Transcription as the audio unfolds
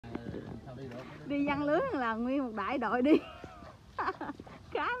Đi giăng lưới là nguyên một đại đội đi.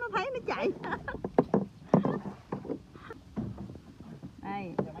 Cá nó thấy nó chạy.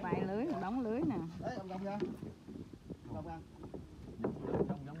 Đây, vài lưới, một đống lưới nè.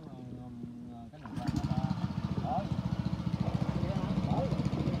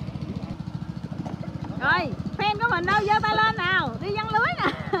 Rồi, fan của mình đâu, giơ tay lên nào, đi giăng lưới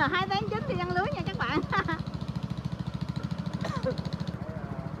nè. 2/9 đi giăng lưới nha các bạn.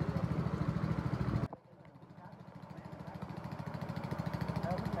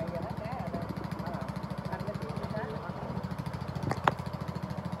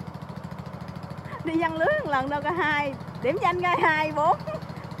 Đi giăng lưới một lần đâu có 2, điểm danh coi 2, 4,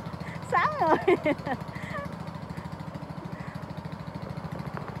 6 người.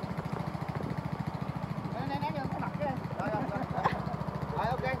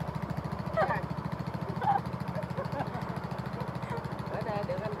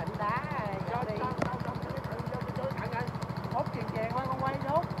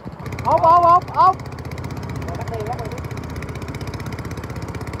 Ốc.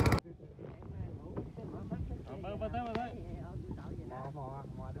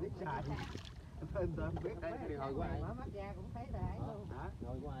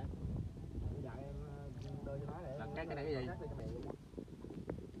 Cái này cái gì?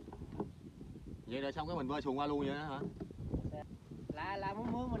 Vậy là xong cái mình bơi xuồng qua luôn vậy đó hả? Là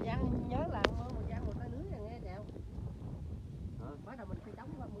mưa mình văng, nhớ là mưa mình văng một cái lưới rồi nghe chèo. Bắt đầu mình phải chống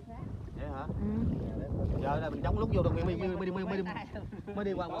qua mưa khác. Vậy hả? Giờ là mình chống lúc vô được mới đi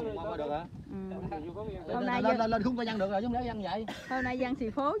qua được hả? Lên khúc phải văng được rồi chứ không lẽ văng vậy. Hôm nay Giăng xì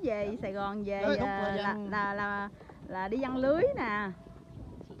phố về Sài Gòn về là đi giăng lưới nè.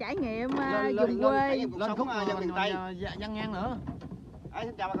 Trải nghiệm vùng quê. Lên khúc miền Tây văng ngang nữa.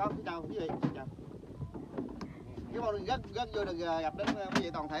 Xin chào bà con, xin chào quý vị, xin chào. Cảm ơn rất vui được gặp đến quý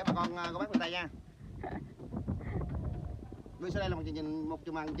vị toàn thể bà con bác miền Tây nha. Bây sau đây là một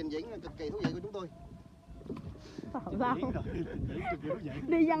màn trình diễn cực kỳ thú vị của chúng tôi.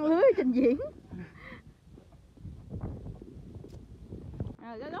 Đi giăng lưới trình diễn.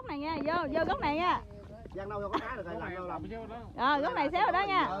 Rồi cái góc này nha, vô góc này nha. Giăng đâu có cá được rồi, làm Rồi góc này xéo rồi đó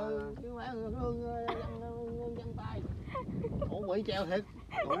nha. Chứ phải giăng tay. Ủa bị treo thiệt.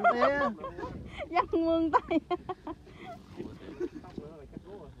 Đụng tía. Giăng mương tay.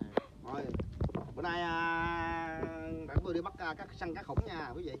 Rồi, bữa nay bạn tôi đi bắt săn cá khủng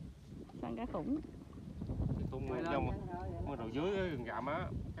nha quý vị. Săn cá khủng. Tung trong mà đầu dưới cái rừng rậm á,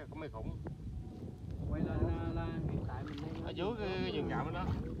 có mấy khủng. Quay lên là hiện tại mình đang ở dưới cái rừng rậm đó.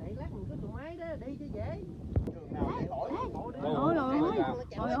 để lát mình có tụi máy đó đi cho dễ. Ôi ôi ôi.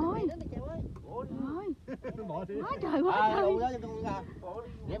 Ôi ôi. Quá trời quá trời.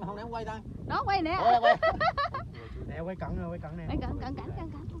 Vậy mà không lẽ quay ta. Đó quay nè. Nè quay cận rồi, quay cận nè. Quay cận.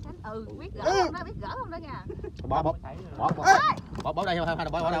 Ừ, biết gỡ không đó, biết gỡ không đó nha. Bỏ đây không?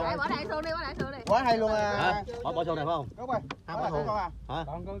 Bỏ đâu? Bỏ đây xuống đi, Quá hay luôn. Bỏ xô này phải không? Đúng rồi. Bỏ xô. Hả?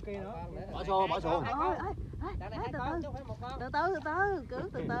 Còn con kia nữa. Bỏ xô. Từ từ, cứ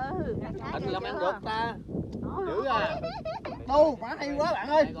từ từ. Anh làm ăn được ta. Dữ à. Đâu, quá hay quá bạn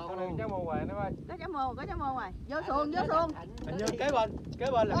ơi. Cháu mua hoài nó ơi. Có cháu môn rồi. Vô xuồng. Hình như kế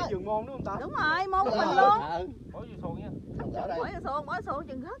bên là cái vườn môn đúng không ta? Đúng rồi, môn của mình luôn. Bỏ vô xuồng nha. Bỏ xuồng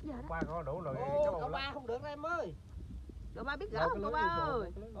chừng hết giờ đó. Qua có đủ rồi. Cậu ba không được em ơi. Cậu ba biết gỡ không cậu ba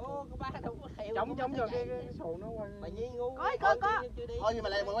ơi? Cậu ba đâu có thèo. Chống cho cái xuồng nó quay. Mày nhi ngu. Có. Thôi nhưng mà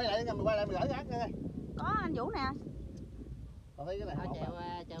lại mình quay lại mình gỡ gác nha. Có anh Vũ nè. Còn thấy cái này.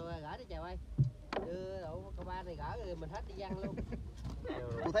 Chèo gỡ đi chèo ơi. Đưa đủ cậu ba này gỡ rồi mình hết đi giăng luôn.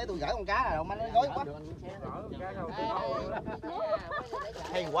 Tôi thấy tôi gỡ con cá là đâu mà nó gói quá.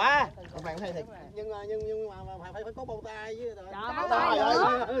 Hay quá. Các bạn thấy thiệt. Nhưng mà phải có bông tay chứ. Trời ơi.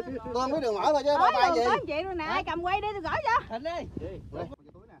 Tôi không biết đường mở thôi chứ bông tay gì. Có chuyện rồi nè, cầm quay đi tôi gỡ cho. Thịnh đi.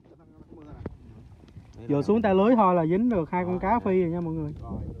 Vừa xuống tay lưới thôi là dính được 2 con cá phi rồi nha mọi người.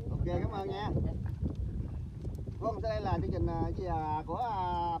 Rồi, ok cảm ơn nha. Vâng, sau đây là chương trình của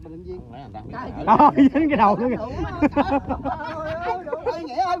Bình Định Viên. Đó, dính cái đầu nữa kìa. Ôi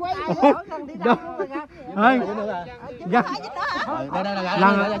nghĩa ơi quay. Ơi.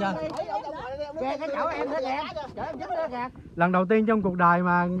 Lần đầu tiên trong cuộc đời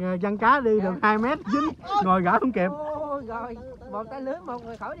mà giăng cá đi được 2 mét dính ngồi gỡ không kịp. Rồi, một tay lưới một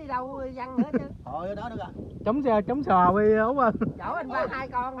người khỏi đi đâu giăng nữa chứ. Thôi đó được Chống rồi. sò đi Út ơi. Chở anh ba 2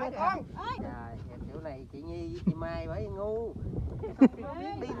 con nữa kìa. Trời, kiểu này chị Nhi với chị Mai bởi ngu.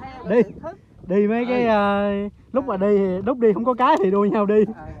 Đi theo đi mấy cái lúc đi không có cái thì đua nhau đi.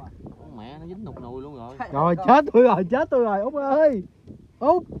 Mẹ nó dính nụt nùi luôn rồi. Rồi chết tôi rồi Út ơi.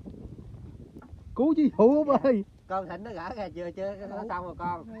 Út. Cứu chí phụ Út ơi. Con Thịnh nó gỡ ra chưa nó xong rồi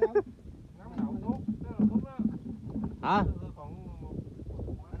con. Hả?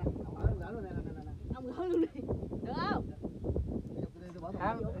 Ông gỡ luôn đi. Được không?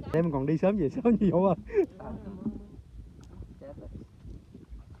 Để mình còn đi sớm về sớm như vậy à.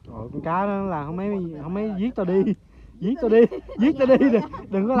 Rồi con cá đó là không mấy giết tao đi. Giết tao đi,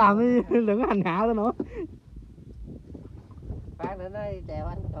 đừng có làm đi, đừng có hành hạ tao nữa. Phát nữa nói chèo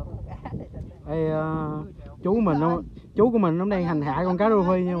anh còn con cá này. Ê, chú của mình nó đang hành hạ con cá rô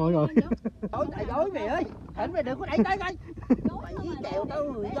phi nha mọi người. Dối tại dối mày ơi. Thỉnh mày đừng có đẩy tới coi. Mày với chèo tao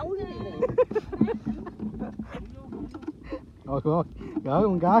người dối cái gì nè. Rồi thôi, gỡ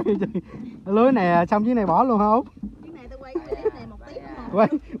con cá đi. Lưới này xong chuyến này bỏ luôn hả Út? Chuyến này tao quay cái clip này 1 tiếng rồi.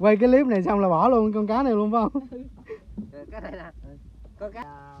 Quay cái clip này xong là bỏ luôn con cá này luôn phải không? Cái này nè. Con cá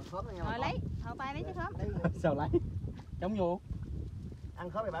khóm nha. Rồi lấy, thò tay lấy chứ khóm. Sao lấy? Chống vô. Ăn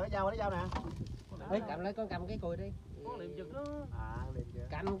khóm thì bạn lấy dao nè. Con cầm cái cùi đi. Có liềm giật đó.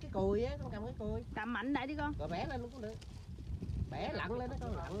 Cầm cái cùi á, con cầm cái cùi. Cầm mạnh lại đi con. Rồi bẻ lên luôn cũng được. Bẻ lặn lên đó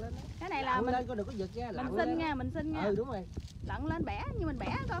con, lặn lên đó. Cái này là lặn mình lên con đừng có giật nha, lặn mình lên xin nha, mình xin nha. Ừ đúng rồi. Lặn lên bẻ như mình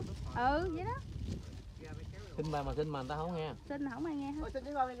bẻ con. Ừ vậy đó. Xin mà xin mà người ta không nghe. Xin không ai nghe hết. Xin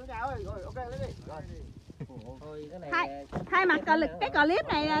chứ con đi chào ơi. Rồi ok lấy đi. Rồi. Thôi cái này Thay mặt cái clip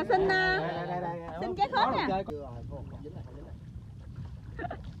này là xin xin trái khóm nha.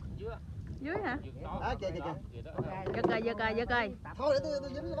 Dưới hả? Đó kìa. Giật rồi. Thôi để tôi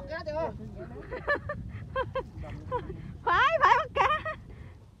dính bắt cá cho. Phải bắt cá.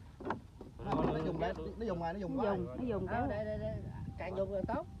 Nó dùng cái. Nó dùng cái. đây. Càng dùng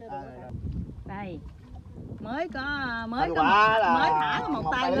càng tốt. Đây. Mới thả có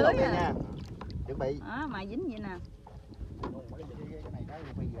một tay lưới à. Chuẩn bị. Đó, mà dính vậy nè.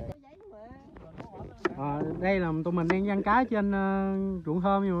 Đây là tụi mình đang giăng cá trên ruộng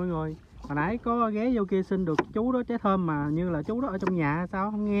thơm nha mọi người. Hồi nãy có ghé vô kia xin được chú đó trái thơm mà như là chú đó ở trong nhà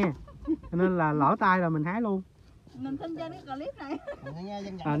sao không nghe. Cho nên là lỡ tay là mình hái luôn. Mình xin trên cái clip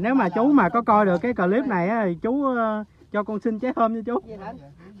này. Nếu mà chú mà có coi được cái clip này á, thì chú cho con xin trái thơm nha chú.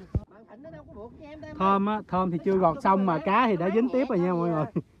 Thơm thì chưa gọt xong mà cá thì đã dính tiếp rồi nha mọi người.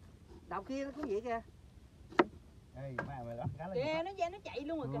 Đầu kia nó có gì kìa. Kìa nó chạy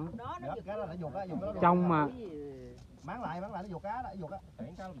luôn rồi kìa. Đó nó giật. Trong mà Máng lại nó giục cá đó, giục á.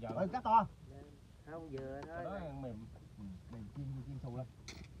 Cá to. Không vừa thôi. Đó mềm. Mềm chim xù lên.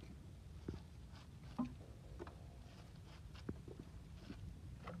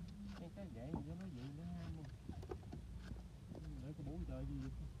 Cái vậy cho nó vậy nó ham luôn. Để có 4 chơi gì.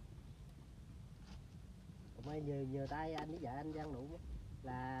 Mày nhờ tay anh với vợ anh Giăng đủ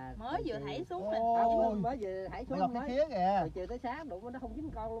là mới vừa thảy xuống nè. Mới vừa thảy xuống cái phía kìa. Rồi chiều tới sáng đủ nó không dính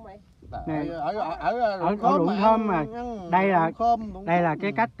con luôn mày. Này, ở ruộng thơm mà đây là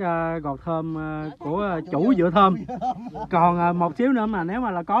cái cách gọt thơm của chủ vựa thơm. Còn một xíu nữa mà nếu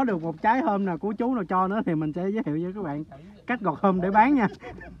mà là có được một trái thơm nào của chú nào cho nữa thì mình sẽ giới thiệu với các bạn cách gọt thơm để bán nha.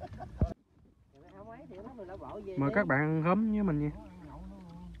 Mời các bạn ăn khóm với mình nha.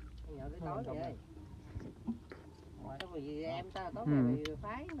 Em ta tốt rồi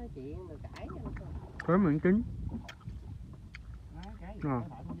phái nói chuyện rồi cãi. Khóm miệng kính. Ngọt.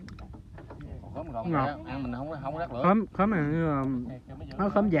 Ăn mình không rắc lửa. Khóm này nó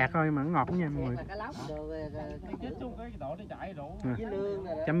khóm dạt thôi mà nó ngọt nha mọi người. Cái chết chung cái độ nó chạy đủ. Với lương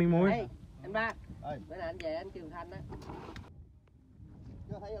rồi. Chấm miếng muối. Anh ba. Bữa nay anh về anh kêu Thanh á.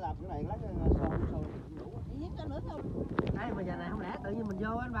 Chưa thấy làm cái này lát sôi đủ. Giết cho nữa thôi. Đây mà giờ này không lẽ tự nhiên mình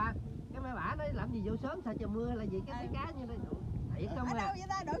vô anh ba. Cái mấy bả nói làm gì vô sớm sao trời mưa là gì cái cá như đây. Thiệt không à. Đâu vậy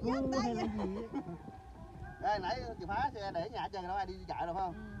ta đổ gió tay vậy. Đây nãy chị phá xe để nhà chơi đâu ai đi chạy đâu phải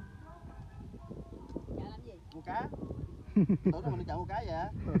không? Chạy làm gì? Mua cá. Tưởng mình đi chợ mua cá vậy hả?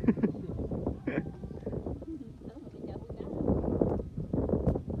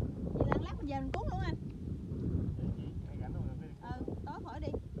 Vậy là lát mình về mình cuốn luôn anh. Tối khỏi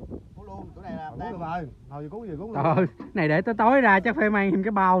đi. Cuốn luôn, chỗ này là đang rồi. Thôi cuốn gì cuốn luôn. Trời ơi, này để tới tối ra chắc phải mang thêm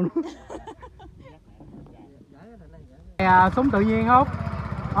cái bao nữa. Súng tự nhiên Út.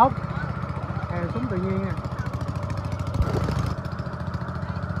 Súng tự nhiên nha.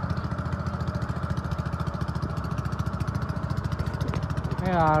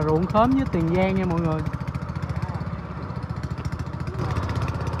 Đây là ruộng khóm với Tiền Giang nha mọi người.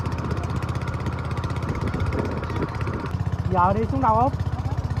 Giờ đi xuống đâu Út?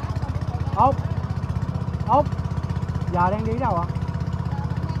 Út giờ đang đi đâu ạ?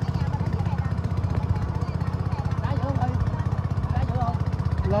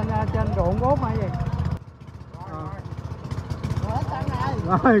 Lên trên ruộng của Út hay gì?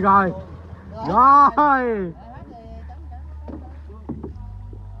 Rồi.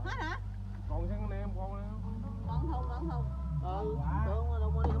 Hết hả? Còn sang em con Còn thùng. Đâu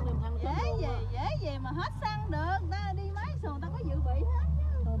mà đi không đem thăng Dễ vậy. mà hết xăng được, ta đi máy xuồng ta có dự bị hết chứ.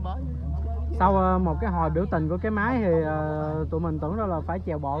 Sau một cái hồi biểu tình của cái máy thì tụi mình tưởng đâu là phải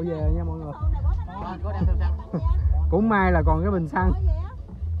chèo bộ về nha mọi người. Cũng may là còn cái bình xăng.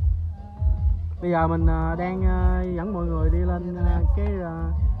 Bây giờ mình đang dẫn mọi người đi lên cái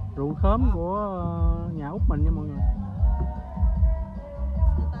ruộng khóm của nhà út mình nha mọi người.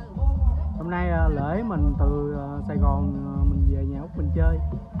 Hôm nay lễ mình từ Sài Gòn mình về nhà út mình chơi.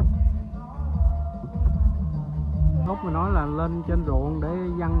 Út mình nói là lên trên ruộng để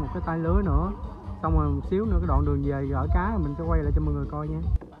giăng một cái tay lưới nữa. Xong rồi một xíu nữa cái đoạn đường về gỡ cá mình sẽ quay lại cho mọi người coi nha.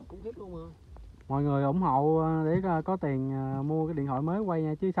 Mọi người ủng hộ để có tiền mua cái điện thoại mới quay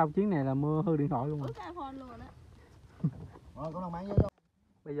nha, chứ sau chuyến này là mưa hư điện thoại luôn rồi.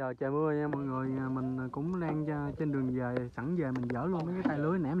 Bây giờ trời mưa nha mọi người, mình cũng đang trên đường về, sẵn về mình dỡ luôn mấy cái tay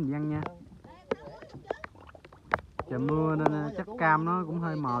lưới nãy mình giăng nha. Trời mưa nên chắc cam nó cũng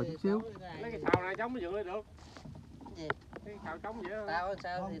hơi mờ chút xíu. Lấy cái xào này chống mới dựng được. Gì? Cái xào chống vậy. Tao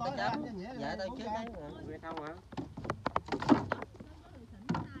sao thì tao chấm. Dạ tao trước đấy. Về không hả?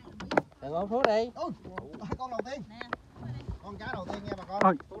 Đừng ngồi xuống đi. Con đầu tiên. Con cá đầu tiên nha bà con.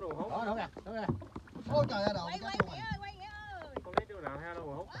 Thôi. Tú đồ hút. Đó, đúng nè. Ôi trời ơi, đầu cá luôn rồi. Con lấy đứa nào ha đâu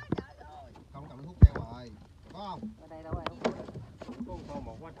mà hút. Không cầm hút theo rồi. Có không? Ở đây đâu ai hút. Con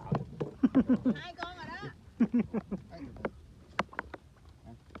một quá trời. 2 con rồi đó.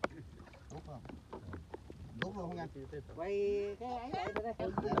 Hút không? Hút luôn không anh? Quay cái ấy đây đây.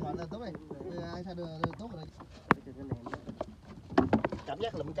 Lên lên Tú đi. Ai sao đưa Tú rồi đi. Cảm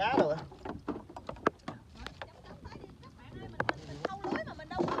giác lụm cá rồi. Thâu lưới mà mình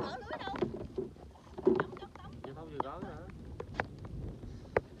đâu có mở lưới đâu. Chưa thâu vừa gỡ nữa.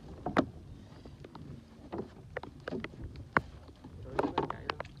 Rồi nó chạy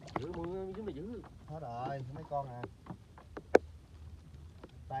đâu. Giữ mưa chứ mà giữ. Hết rồi, mấy con à.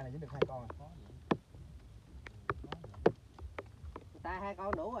 Tay này dính được 2 con à. Ta 2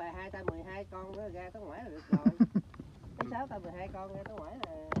 con đủ rồi, 2 ta 12 con nó ra tới ngoài là được rồi. Cái 6 ta 12 con ra tới ngoài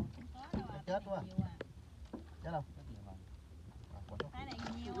là Chết quá. Chết đâu? Cái này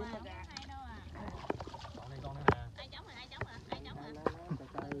nhiều à, không hay đâu à. Con này con nữa nè. Ai chống hả? Ai chống hả? Ai chống hả?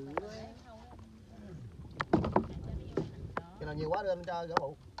 Cái nào nhiều quá đưa lên cho gỡ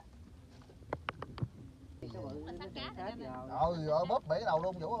bụ. Trời ơi, bóp bể đầu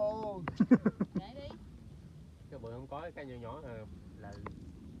luôn Vũ ơi. Để đi. Cái bự không có cái nhỏ nhỏ là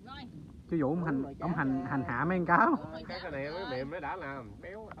Rồi. Chú Vũ ông hành hạ mấy con cá. cái này mới mềm nó đã làm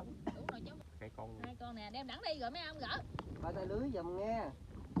béo. Đúng rồi chú. 2 con nè, đem đẳng đi rồi mấy ông gỡ. Coi tay lưới giùm nghe.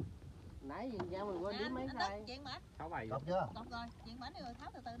 Nãy giờ ra mình quên đi mấy tay. Chuyện mệt. 6 bài. Cọc chưa? Cọc rồi, chuyện mệt rồi tháo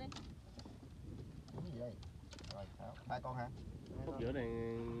từ từ đi. Cái gì đây? Rồi, 2 con hả? Khúc giữa này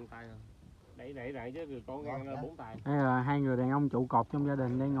tay rồi. Đẩy lại chứ con ngang ra 4 tay. Đây là 2 người đàn ông trụ cột trong gia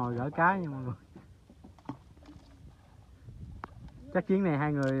đình đang ngồi gỡ cá nha mọi người. Chắc chuyến này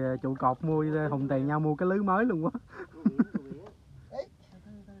 2 người trụ cột mua hùng tiền nhau mua cái lưới mới luôn quá.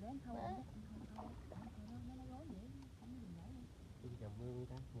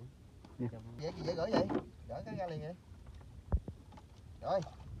 Dễ gửi vậy? Gửi cái ra liền vậy? Rồi,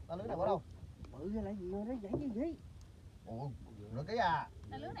 ta lưới này bỏ đâu? Bự cái lại gì mà nó vậy như vậy? Ủa, nửa ký à?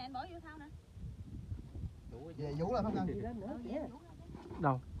 Ta lưới này anh bỏ vô thau nè. Về Vũ là không cần.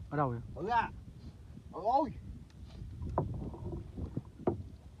 Đâu? Ở đâu vậy? Bự à? Ôi ôi!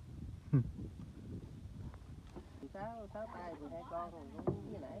 Sáu tay 12 con rồi,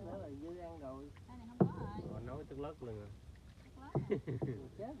 với nãy nữa là dư ăn rồi. Cái này không có rồi. Nói tức lất luôn rồi.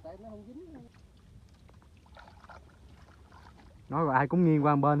 Chết tại nó không dính. Nói rồi ai cũng nghiêng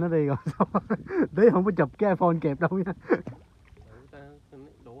qua bên nó đi rồi sao tí không có chụp cái iPhone kẹp đâu nha.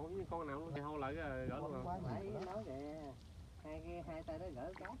 Đủ không con nào luôn thì hô lại cái gỡ luôn rồi. Nãy nói kìa, hai tay đó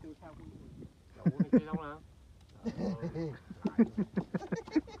gỡ cá chưa xong. Đủ này chưa xong hả?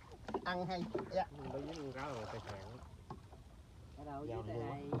 Ăn hay. Dạ. Đối với con cá rồi tài sản. Ở đâu dưới tay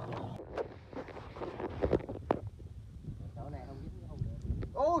này. Chỗ này không dính không được.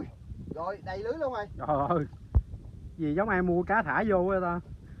 Ui, rồi đầy lưới luôn rồi. Trời ơi, gì giống ai mua cá thả vô vậy ta.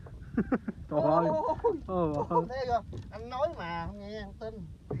 Trời ơi. Không thế cơ. Anh nói mà không nghe, không tin.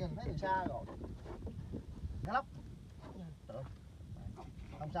 Nhìn thấy từ xa rồi. Cá lóc.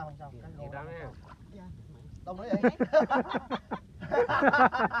 Không sao. Gì đó nha. Đông lưới vậy.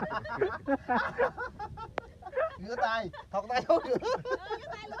 Rửa tay, thọt tay xuống rửa. Cái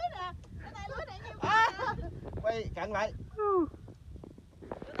tay lưới nè. Cái tay lưới này nhiêu cá. Quay cận lại.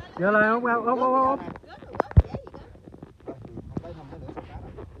 Giờ là không. Gớt rồi, gớt dễ gì gớt. Không tới nữa con cá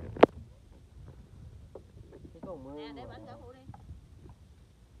này. Cái con mưa. Nè để bển gỡ phụ đi.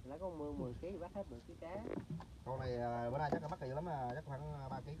 Lá con mưa 10 kg bắt hết 10 kg cá. Con này bữa nay chắc là bắt nhiều lắm, chắc khoảng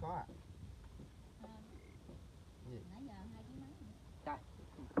 3 kg có à.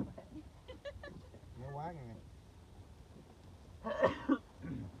 quá nè.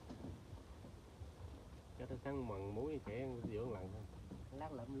 Cho tôi săn mần muối trẻ ăn dưỡng lần thôi.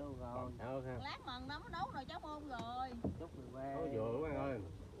 Lát lụm luôn rồi. Lát mần nó mới nấu nồi cháo môn rồi. Chút rồi Có vừa đúng ăn ơi.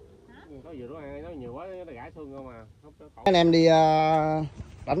 Có vừa đúng ăn, nói nhiều quá nó gãi xương không mà. Anh em đi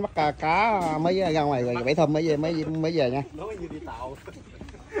đánh bắt cá mới ra ngoài rồi bể thơm mới về nha. Nói như đi tàu.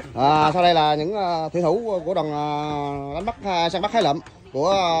 Sau đây là những thủy thủ của đoàn đánh bắt săn bắt hái lượm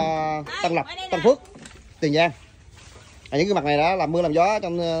của Tân Lập, Tân Phước, Tiền Giang. Những cái mặt này đã làm mưa làm gió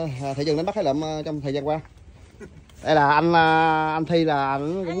trong thị trường đánh bắt hái lượm trong thời gian qua. Đây là anh Thi, là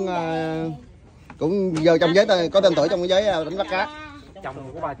anh cũng vô trong giới có tên tuổi trong cái giới đánh bắt cá.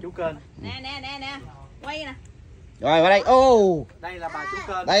 Chồng của bà chủ kênh. Nè, quay nè. Rồi qua đây. Đây là bà chủ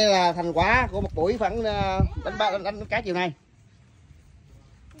kênh. Đây là thành quả của một buổi phản đánh cá chiều nay.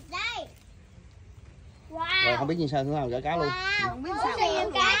 Đây. Wow. Rồi không biết như sao nữa nào gỡ cá luôn. Không biết sao.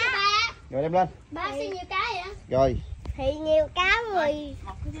 Nhiều cá cho ba. Rồi đem lên. Ba xin nhiều cá vậy? Rồi. Thì nhiều cá rồi.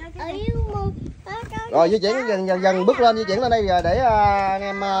 Rồi di chuyển dần bước lên, di chuyển lên đây để anh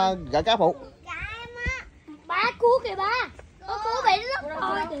em gỡ cá phụ. Ba cua kìa ba. Cua bị đứt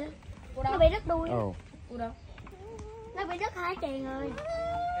rồi kìa. Nó bị đứt đuôi. Nó bị đứt hai chèn rồi.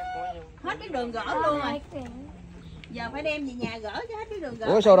 Hết cái đường gỡ luôn rồi. Giờ phải đem về nhà gỡ cho hết cái đường gỡ.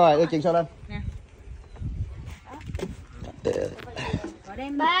 Ủa sao rồi, đưa chuyện sao lên. Nè. Rồi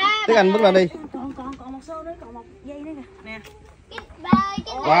đem Tiếng Anh bước lên đi. Còn một xô nữa, còn một dây nữa kìa. Nè.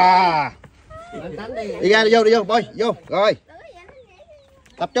 Wow. Đi ra đi vô bơi vô rồi.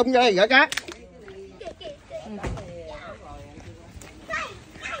 Tập trung vô đây gỡ cá.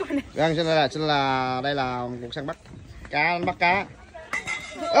 Giăng xin là đây là một săn bắt cá, đánh bắt cá.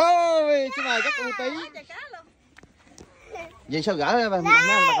 Ôi xin mời các cô tí. Vậy sao gỡ bằng mấy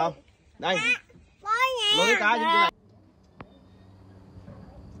anh bà con. Đây. Lưới cá như thế này.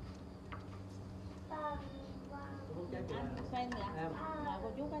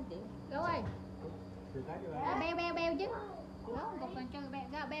 Gấu ơi. Beo chứ. Đó, cục còn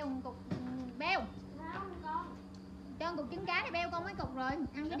cho beo một cục beo. Cho cục trứng cá này beo con mấy cục rồi,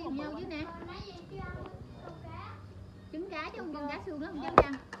 ăn cái điều nhau chứ nè. Trứng cá chứ không trứng cá xương nó không dám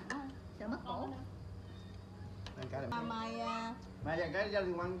ăn. Sợ mất cổ. Mày dàn cái gia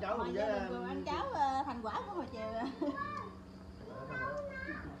đình ăn cháu luôn với ăn cháu thành quả của hồi chiều.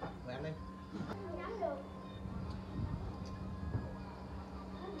 Rồi ăn đi.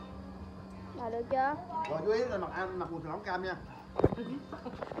 Rồi được chưa? Rồi chú ý là mặc quần áo cam nha.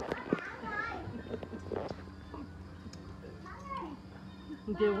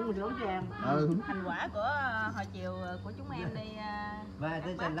 Kêu cũng mình nấu cho em. Thành quả của hồi chiều của chúng em đi. Ba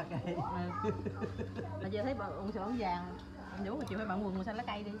tới xanh lá cây. Mà giờ thấy bụng sữa vàng. Anh Vũ hồi chiều phải bạn quần màu xanh lá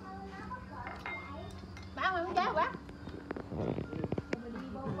cây đi. Bán không trái quá.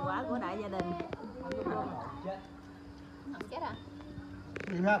 Thành quả của đại gia đình. Chết à?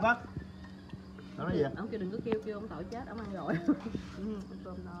 Gì ha bác? Nó nói gì vậy? Ông kêu đừng có kêu ông tội chết, ông ăn rồi.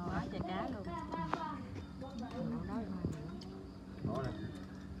 Cơm no quá chai cá luôn. Đó nè.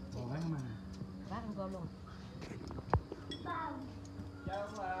 Bác ăn cơm luôn.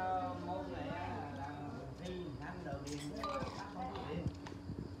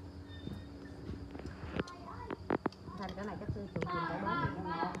 Thành cái này chắc tôi chụp dùng cả bớt.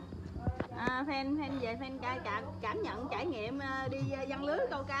 Fan về fan cảm nhận trải nghiệm đi giăng lưới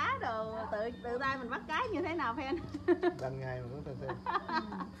câu cá đồ tự tay mình bắt cá như thế nào fan? Lần ngày mà cũng xem.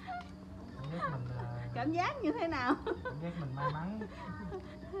 Cảm giác như thế nào? Cảm giác mình may mắn.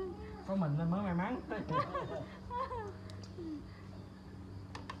 Có mình nên mới may mắn.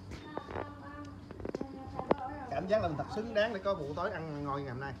 Cảm giác là mình thật xứng đáng để có buổi tối ăn ngon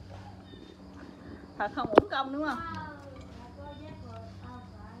ngày hôm nay. Thật không uổng công đúng không?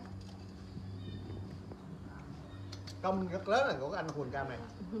 Công rất lớn là của anh Quỳnh Cam này.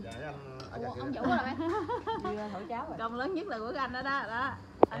 Để anh Ông Vũ rồi Thổi cháo rồi. Công lớn nhất là của anh đó đó.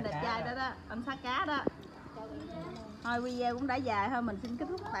 Anh đẹp trai đó, anh sát cá đó. Thôi video cũng đã dài thôi, mình xin kết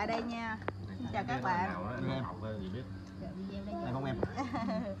thúc tại đây nha. Xin chào các bạn. Đây không em.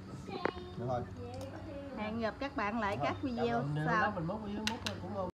 Được thôi. Hẹn gặp các bạn lại các video sau.